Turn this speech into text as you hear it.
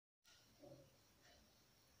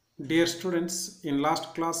Dear students, in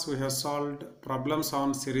last class we have solved problems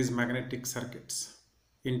on series magnetic circuits.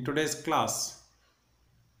 In today's class,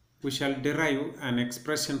 we shall derive an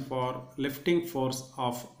expression for lifting force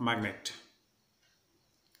of magnet.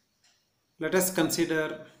 Let us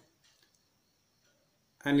consider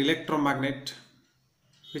an electromagnet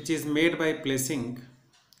which is made by placing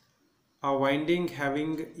a winding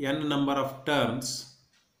having n number of turns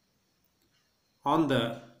on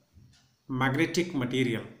the magnetic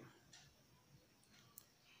material.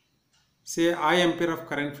 Say I ampere of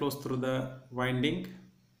current flows through the winding,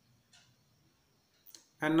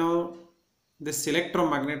 and now this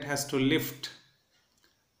electromagnet has to lift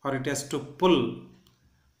or it has to pull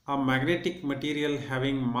a magnetic material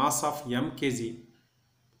having mass of m kg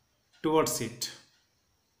towards it,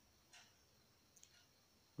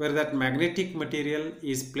 where that magnetic material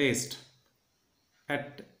is placed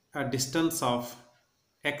at a distance of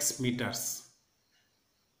x meters.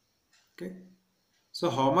 Okay, so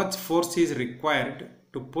how much force is required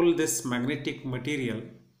to pull this magnetic material?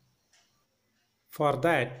 For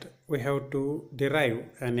that we have to derive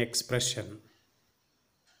an expression.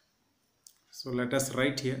 So let us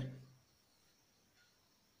write here.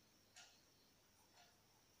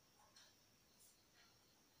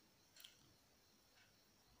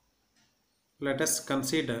 Let us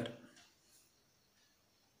consider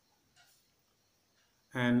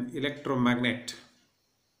an electromagnet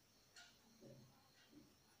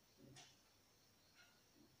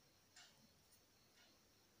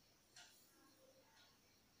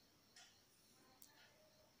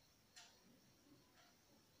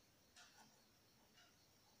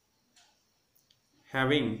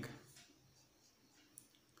having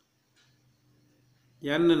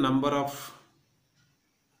n number of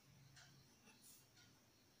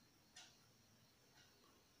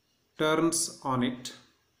turns on it,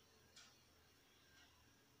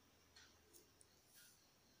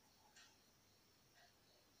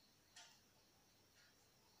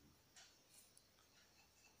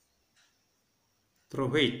 through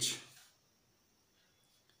which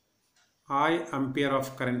I ampere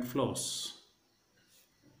of current flows.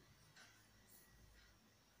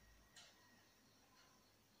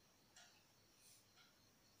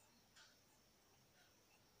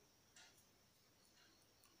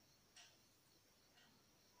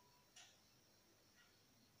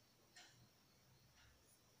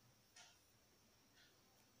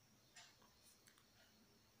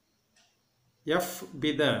 F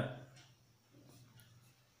be the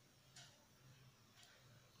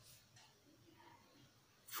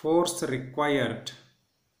force required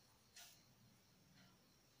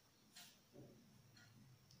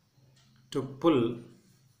to pull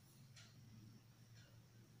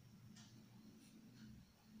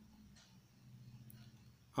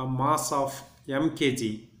a mass of m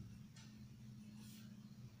kg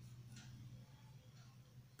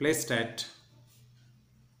placed at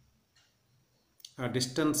a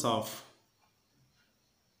distance of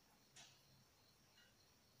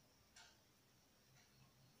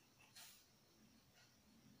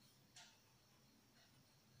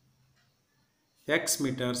x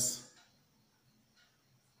meters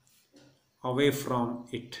away from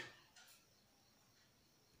it.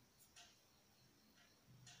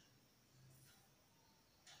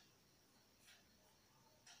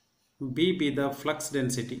 B be the flux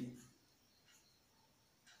density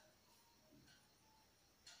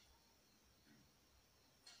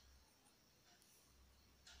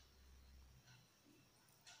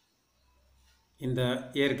in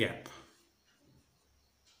the air gap.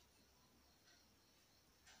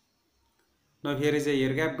 Now here is a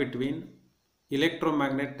air gap between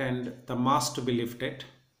electromagnet and the mass to be lifted.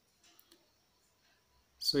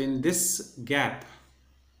 So in this gap,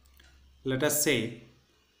 let us say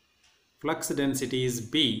flux density is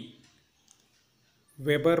B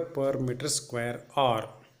Weber per meter square or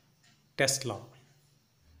Tesla.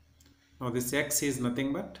 Now this x is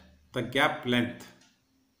nothing but the gap length,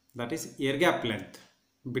 that is air gap length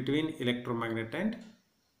between electromagnet and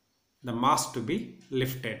the mass to be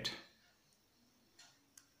lifted.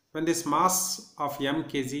 When this mass of m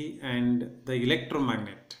kg and the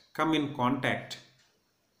electromagnet come in contact,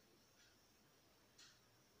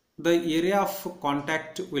 the area of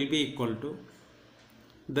contact will be equal to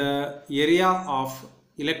the area of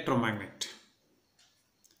electromagnet.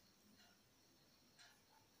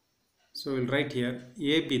 So we will write here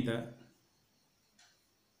A be the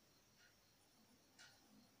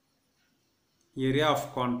area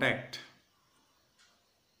of contact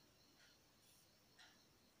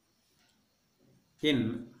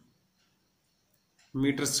in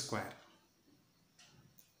meter square.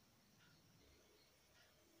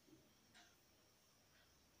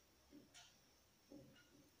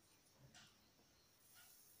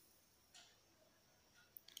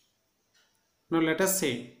 Now let us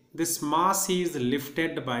say this mass is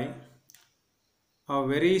lifted by a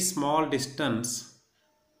very small distance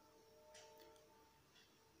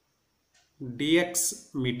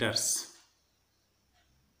dx meters.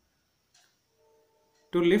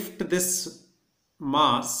 To lift this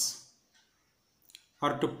mass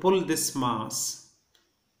or to pull this mass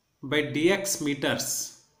by dx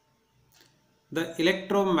meters, the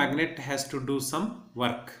electromagnet has to do some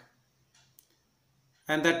work,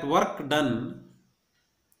 and that work done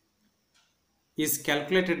is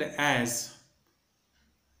calculated as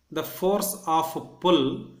the force of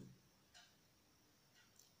pull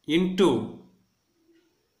into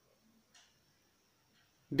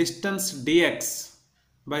distance dx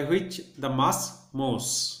by which the mass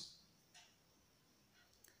moves.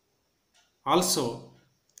 Also,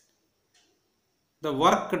 the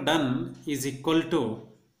work done is equal to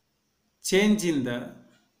change in the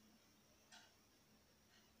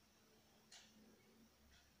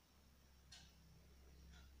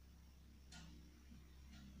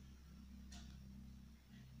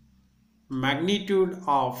magnitude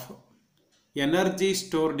of energy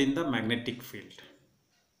stored in the magnetic field.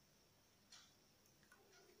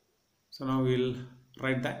 So now we will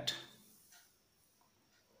write that.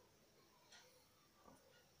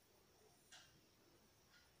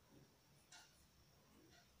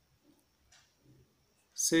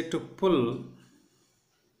 Say to pull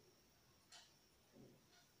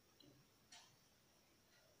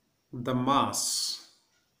the mass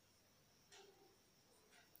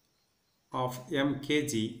of m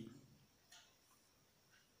kg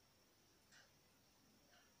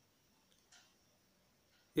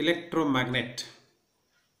electromagnet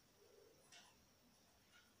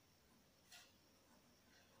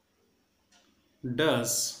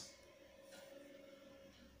does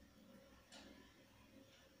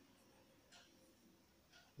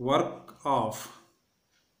work of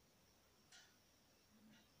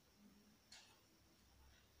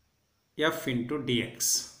F into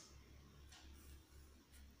dx.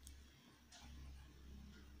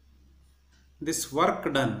 This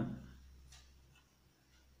work done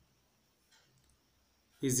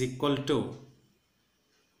is equal to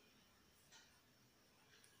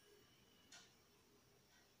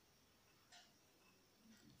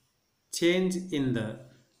change in the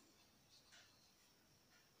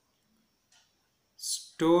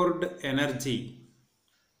stored energy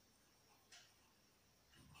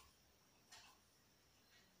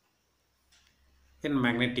in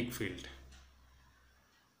magnetic field.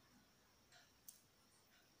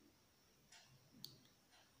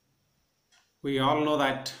 We all know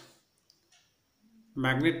that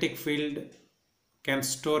magnetic field can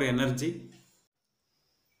store energy.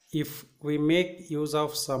 If we make use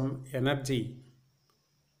of some energy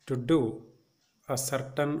to do a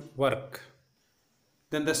certain work,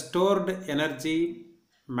 then the stored energy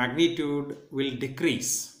magnitude will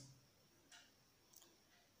decrease.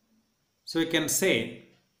 So we can say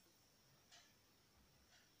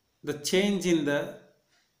the change in the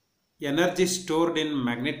energy stored in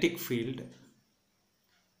magnetic field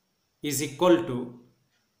is equal to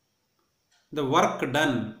the work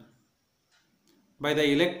done by the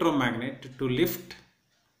electromagnet to lift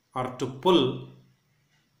or to pull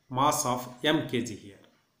mass of m kg here.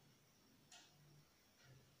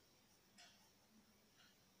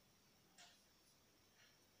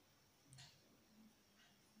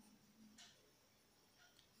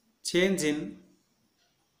 Change in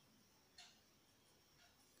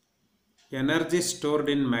energy stored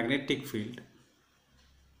in magnetic field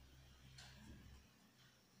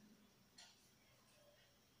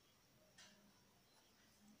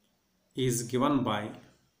is given by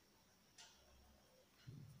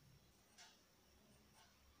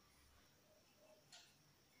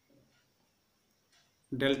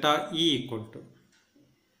delta E equal to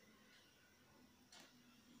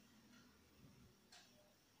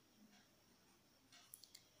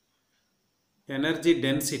energy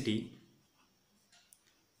density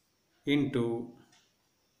into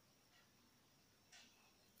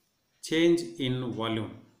change in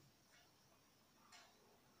volume.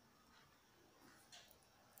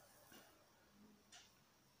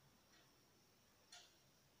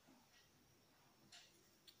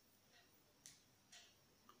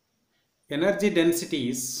 Energy density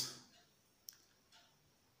is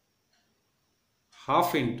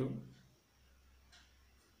half into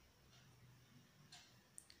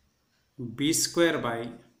B square by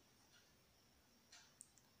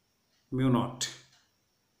mu naught.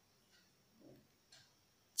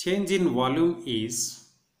 Change in volume is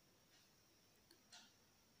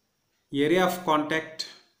area of contact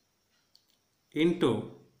into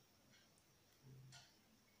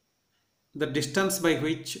the distance by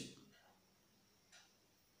which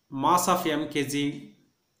mass of mkg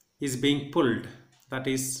is being pulled, that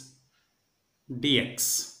is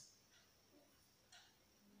dx.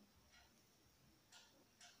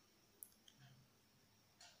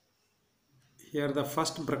 Here the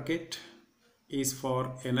first bracket is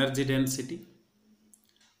for energy density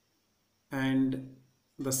and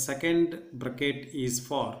the second bracket is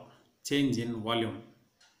for change in volume.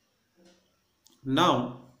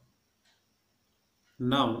 Now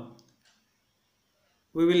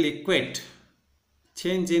we will equate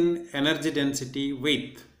change in energy density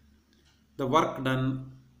with the work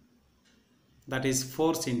done, that is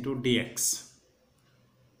force into dx.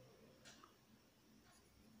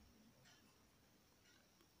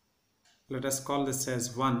 Let us call this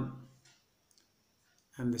as 1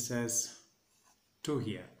 and this as 2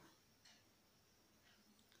 here.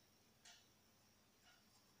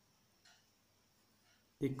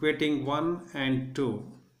 Equating 1 and 2,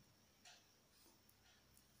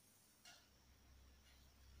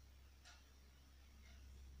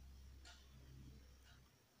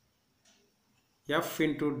 f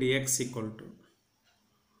into dx equal to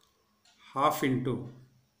half into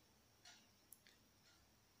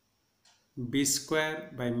b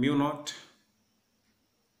square by mu naught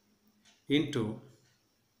into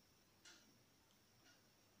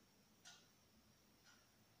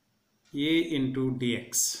a into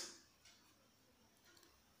dx.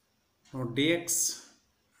 Now dx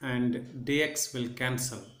and dx will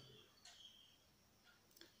cancel.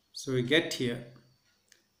 So we get here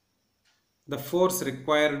the force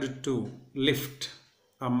required to lift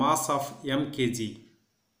a mass of mkg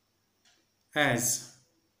as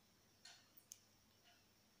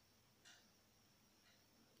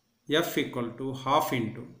F equal to half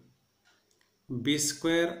into b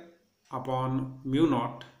square upon mu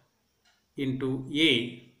naught into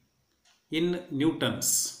A in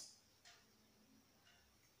newtons.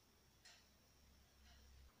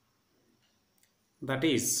 That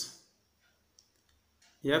is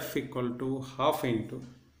F equal to half into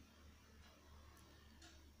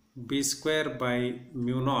b square by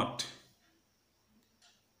mu naught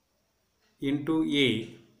into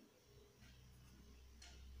A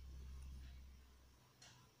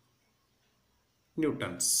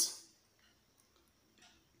newtons.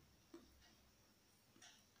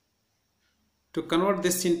 To convert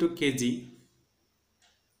this into kg,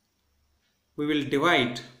 we will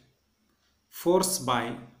divide force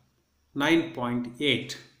by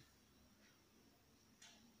 9.8.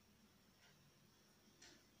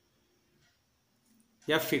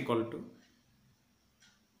 F equal to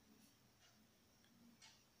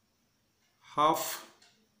half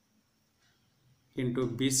into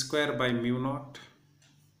b square by mu naught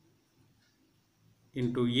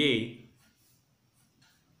into A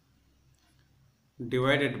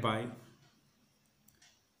divided by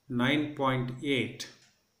 9.8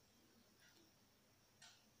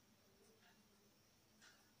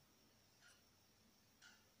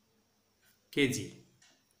 kg,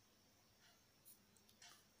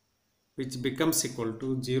 which becomes equal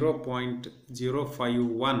to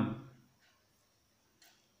 0.051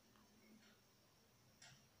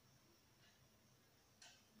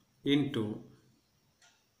 into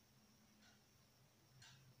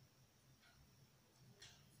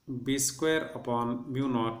b square upon mu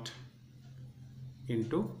naught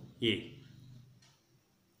into A.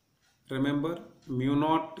 Remember, mu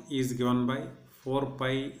naught is given by 4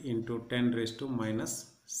 pi into 10 raised to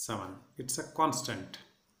minus 7. It's a constant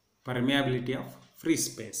permeability of free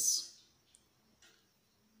space.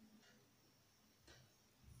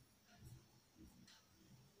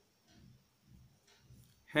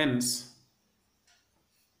 Hence,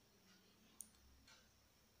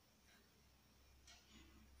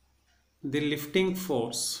 the lifting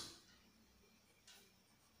force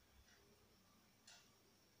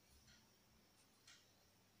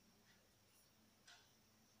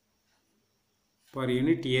per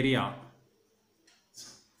unit area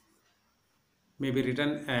may be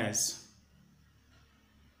written as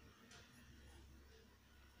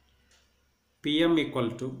Pm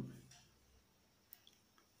equal to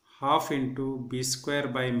half into b square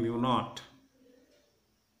by mu naught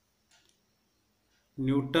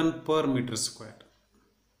Newton per meter square,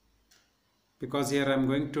 because here I am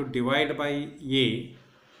going to divide by A.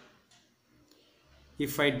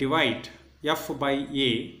 If I divide F by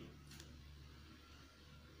A,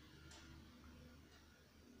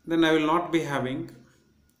 then I will not be having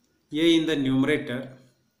A in the numerator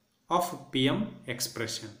of Pm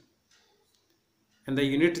expression, and the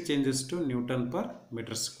unit changes to Newton per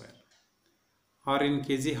meter square, or in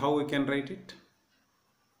kg how we can write it?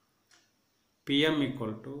 Pm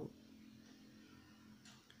equal to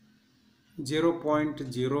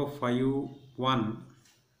 0.051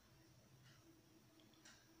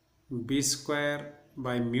 B square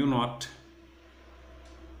by mu naught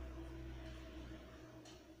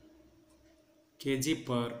kg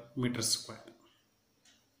per meter square.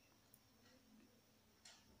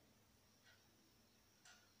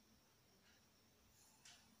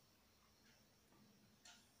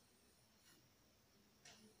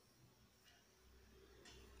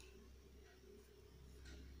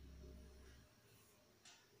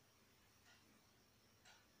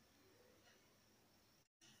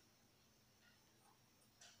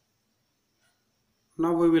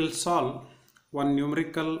 Now we will solve one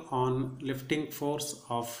numerical on lifting force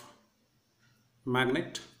of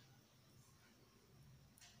magnet.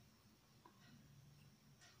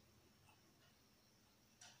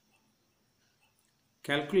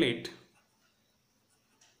 Calculate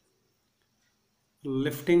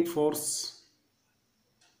lifting force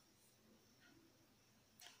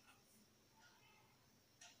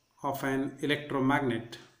of an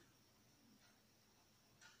electromagnet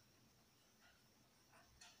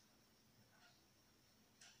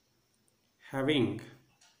having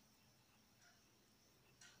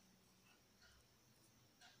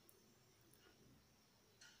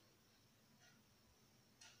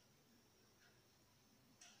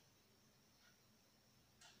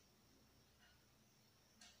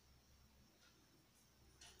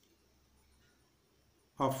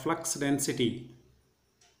a flux density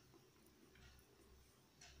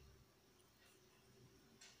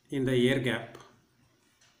in the air gap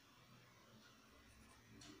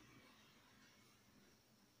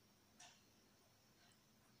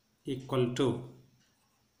equal to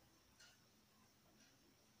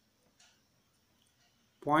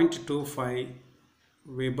 0.25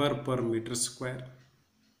 Weber per meter square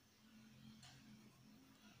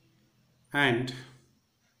and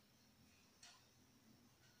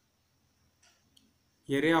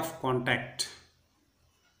area of contact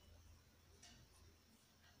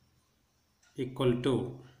equal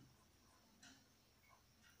to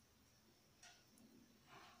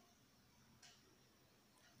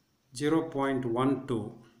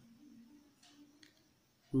 0.12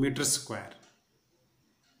 meter square.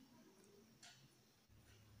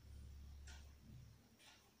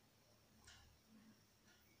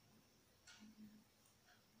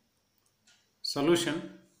 Solution.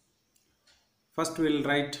 First we will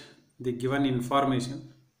write the given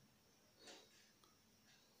information.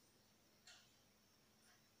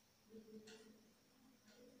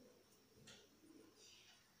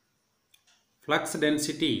 Flux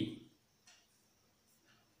density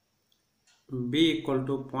B equal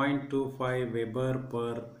to 0.25 Weber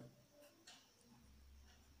per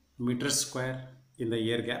meter square in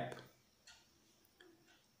the air gap,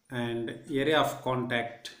 and area of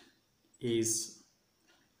contact is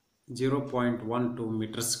 0.12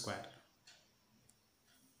 meter square.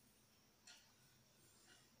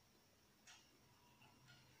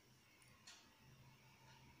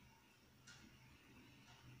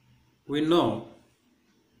 We know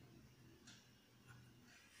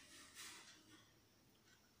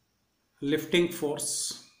lifting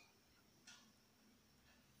force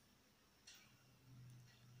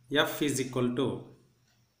F is equal to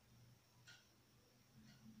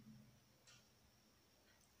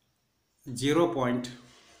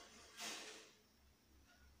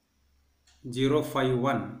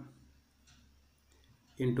 0.051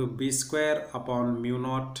 into B square upon mu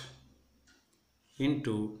naught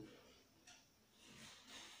into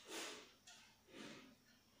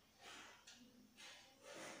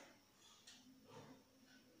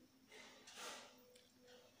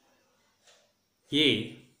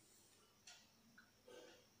A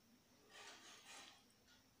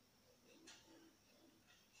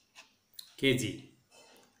kg.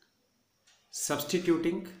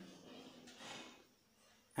 Substituting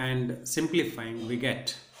and simplifying, we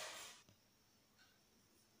get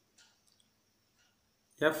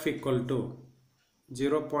F equal to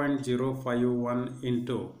 0.051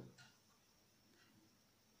 into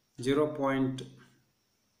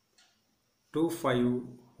 0.25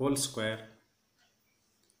 whole square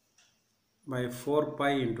by 4 pi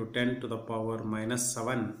into 10 to the power minus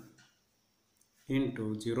 7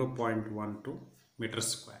 into 0.12 meter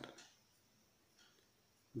square.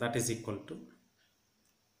 That is equal to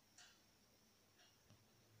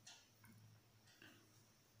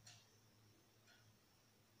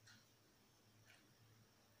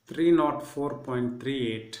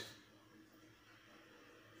 304.38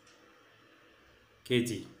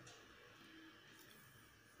 kg.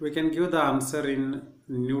 We can give the answer in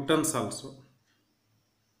newtons also.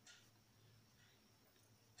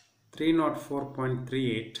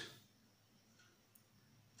 304.38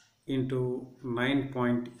 into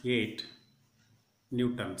 9.8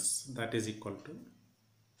 newtons, that is equal to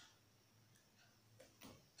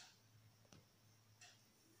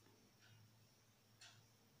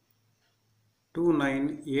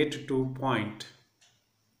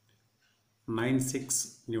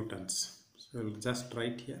 2982.96 newtons. So we'll just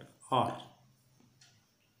write here R.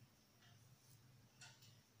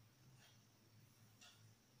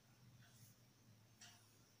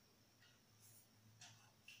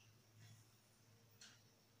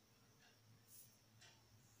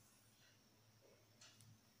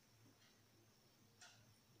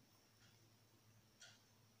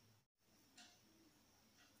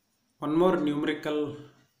 One more numerical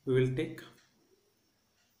we will take.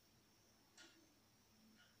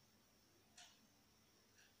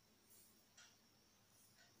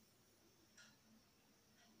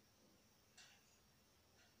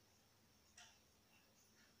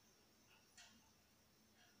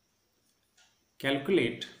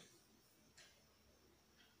 Calculate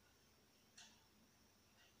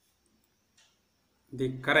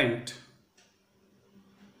the current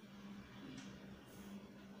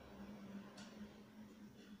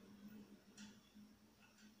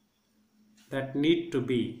that need to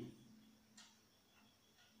be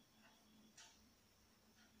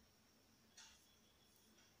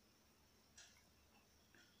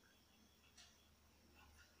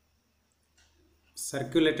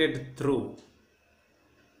circulated through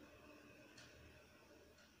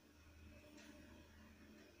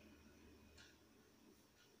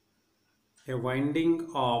a winding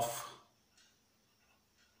of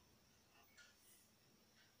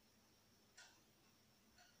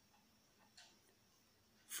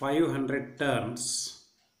 (500) turns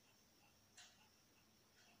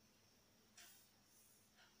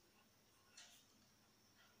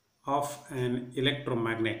of an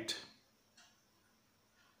electromagnet.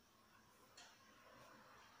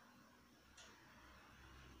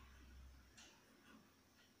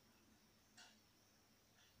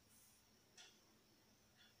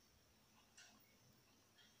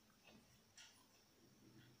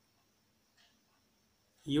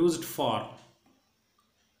 Used for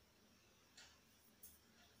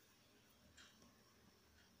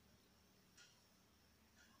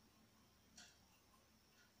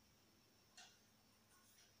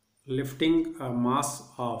lifting a mass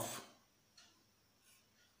of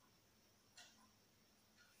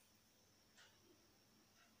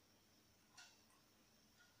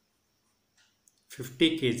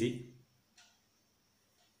 50 kg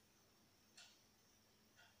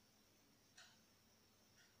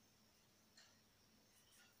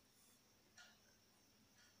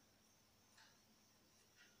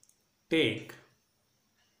take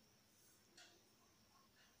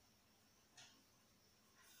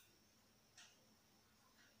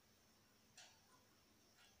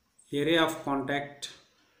area of contact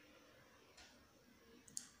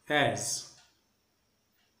as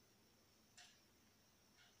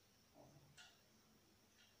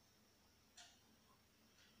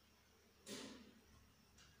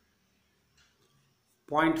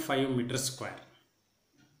 0.5 meters square.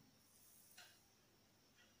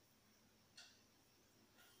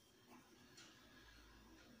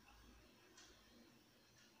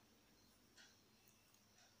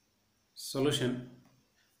 Solution.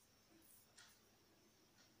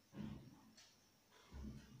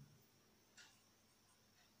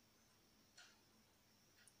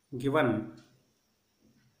 Given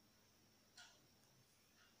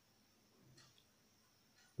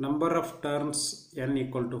number of turns n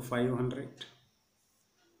equal to 500,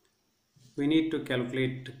 we need to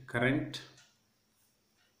calculate current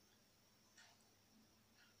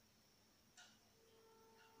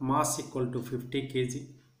mass equal to 50 kg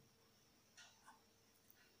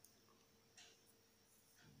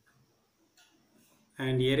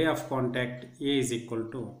and area of contact A is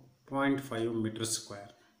equal to 0.5 meters square.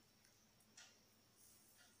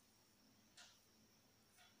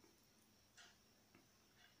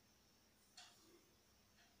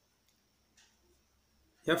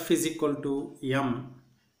 F is equal to M,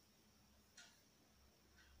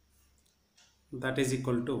 that is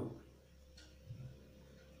equal to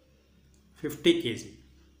 50 kg.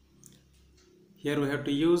 Here we have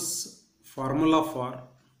to use formula for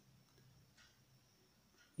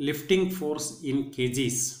lifting force in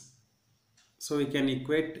kgs. So we can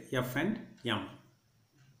equate F and M.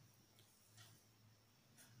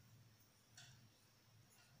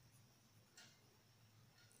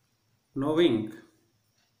 Knowing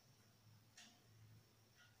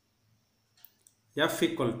F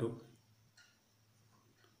equal to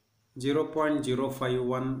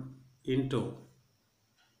 0.051 into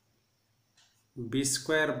b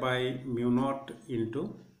square by mu naught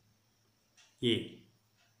into a.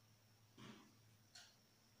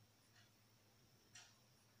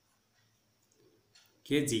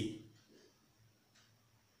 kg.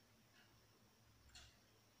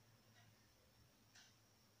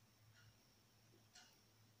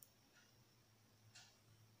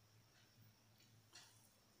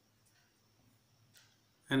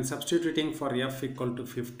 And substituting for f equal to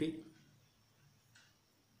 50,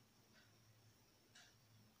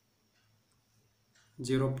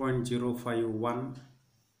 (0.051)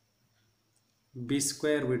 b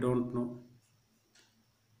square we don't know,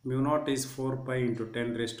 mu naught is 4 pi into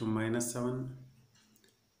 10 raised to minus 7,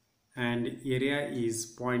 and area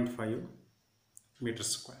is 0.5 meter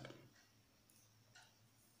square.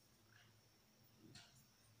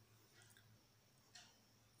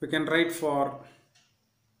 We can write for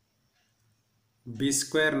b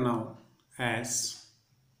square now as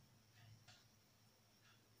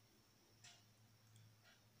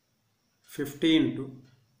 50 into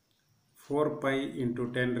 4 pi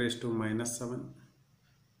into 10 raised to minus 7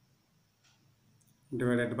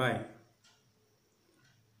 divided by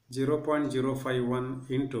 0.051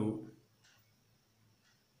 into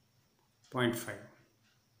 0.5.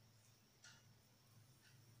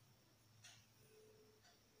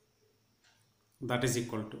 That is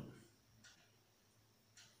equal to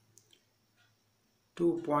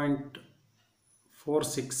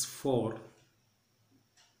 2.464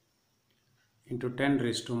 into 10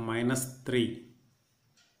 raised to minus 3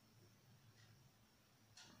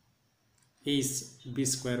 is b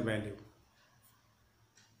square value.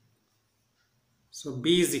 So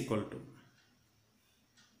b is equal to,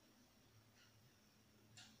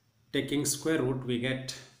 taking square root we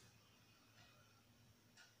get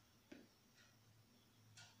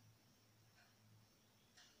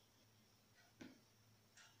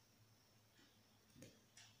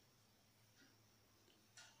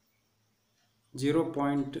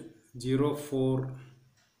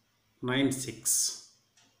 0.0496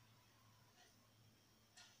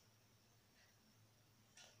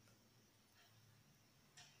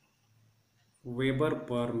 Weber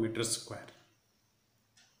per meter square.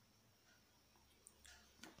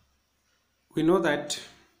 We know that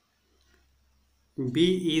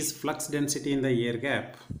B is flux density in the air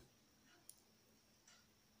gap,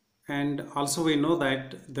 and also we know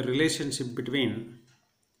that the relationship between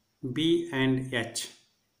B and H,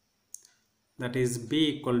 that is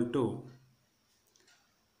B equal to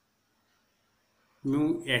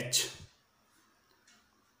mu H.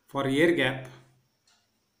 For air gap,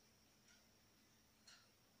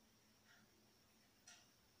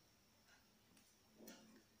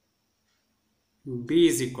 B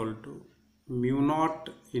is equal to mu naught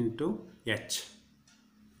into H.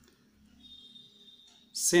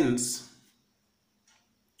 Since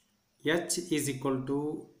H is equal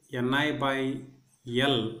to Ni by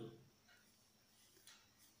L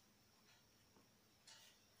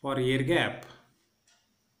for air gap,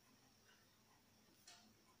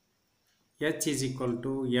 H is equal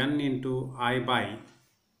to N into I by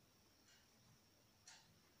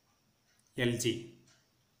Lg.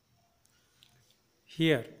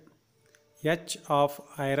 Here, H of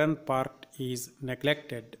iron part is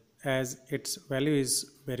neglected as its value is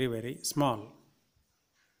very small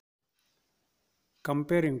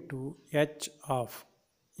comparing to H of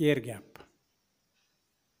air gap.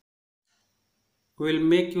 We will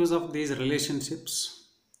make use of these relationships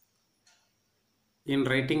in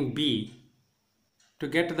writing B to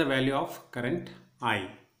get the value of current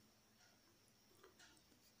I.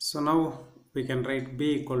 So now we can write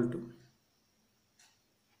B equal to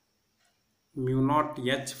mu naught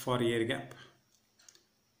H for air gap,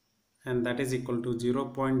 and that is equal to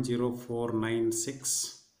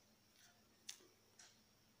 0.0496,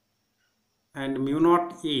 and mu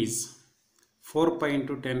naught is 4 pi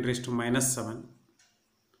into 10 raised to minus 7.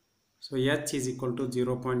 So H is equal to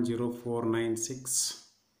 0.0496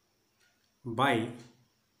 by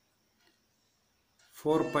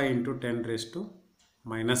 4 pi into 10 raised to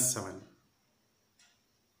minus 7.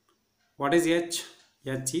 What is H?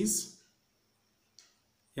 H is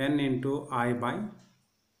N into I by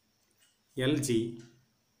Lg,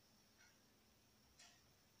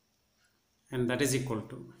 and that is equal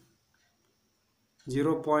to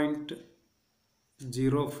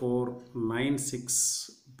 0.0496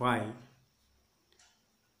 by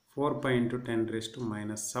 4 pi into 10 raised to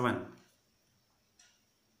minus 7.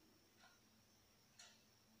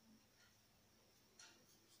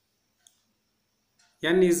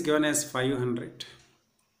 N is given as 500.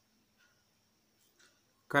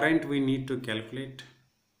 current we need to calculate.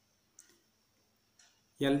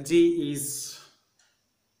 LG is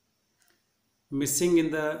missing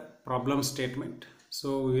in the problem statement,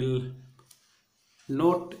 so we will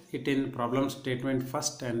note it in problem statement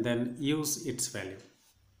first and then use its value.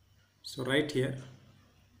 So right here,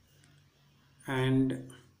 and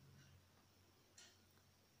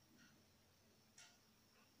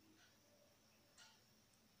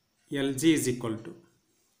LG is equal to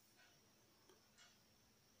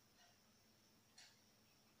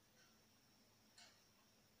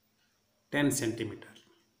 $10 cm.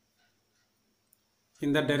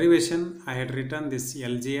 In the derivation, I had written this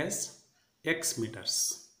LG as X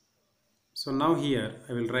meters. So now here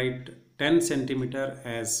I will write 10 centimeter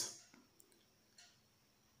as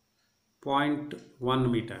 0.1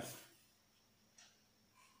 meter.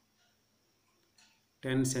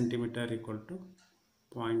 10 centimeter equal to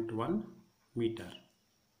 0.1 meter.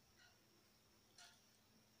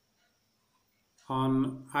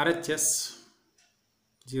 On RHS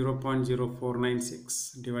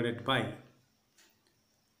 0.0496 divided by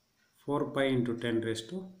 4 pi into 10 raised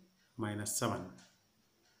to minus 7.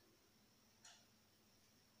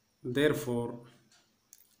 Therefore,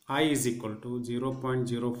 I is equal to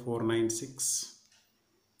 0.0496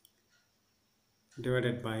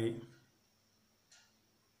 divided by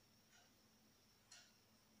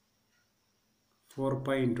 4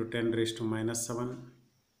 pi into 10 raised to minus 7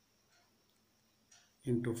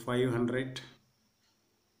 into 500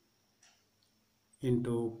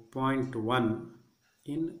 into 0.1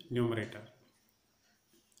 in numerator.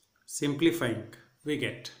 Simplifying, we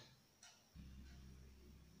get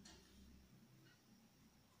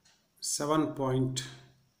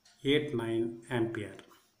 7.89 ampere.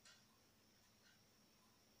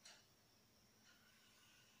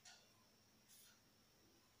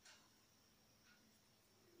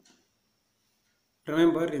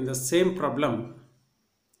 Remember, in the same problem,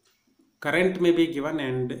 current may be given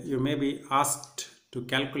and you may be asked to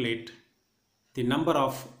calculate the number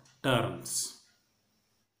of turns.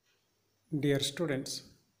 Dear students,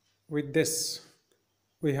 with this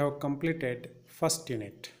we have completed first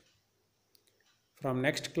unit. From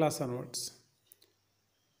next class onwards,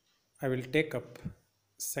 I will take up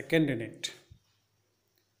second unit.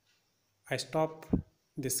 I stop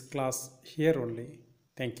this class here only.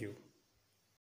 Thank you.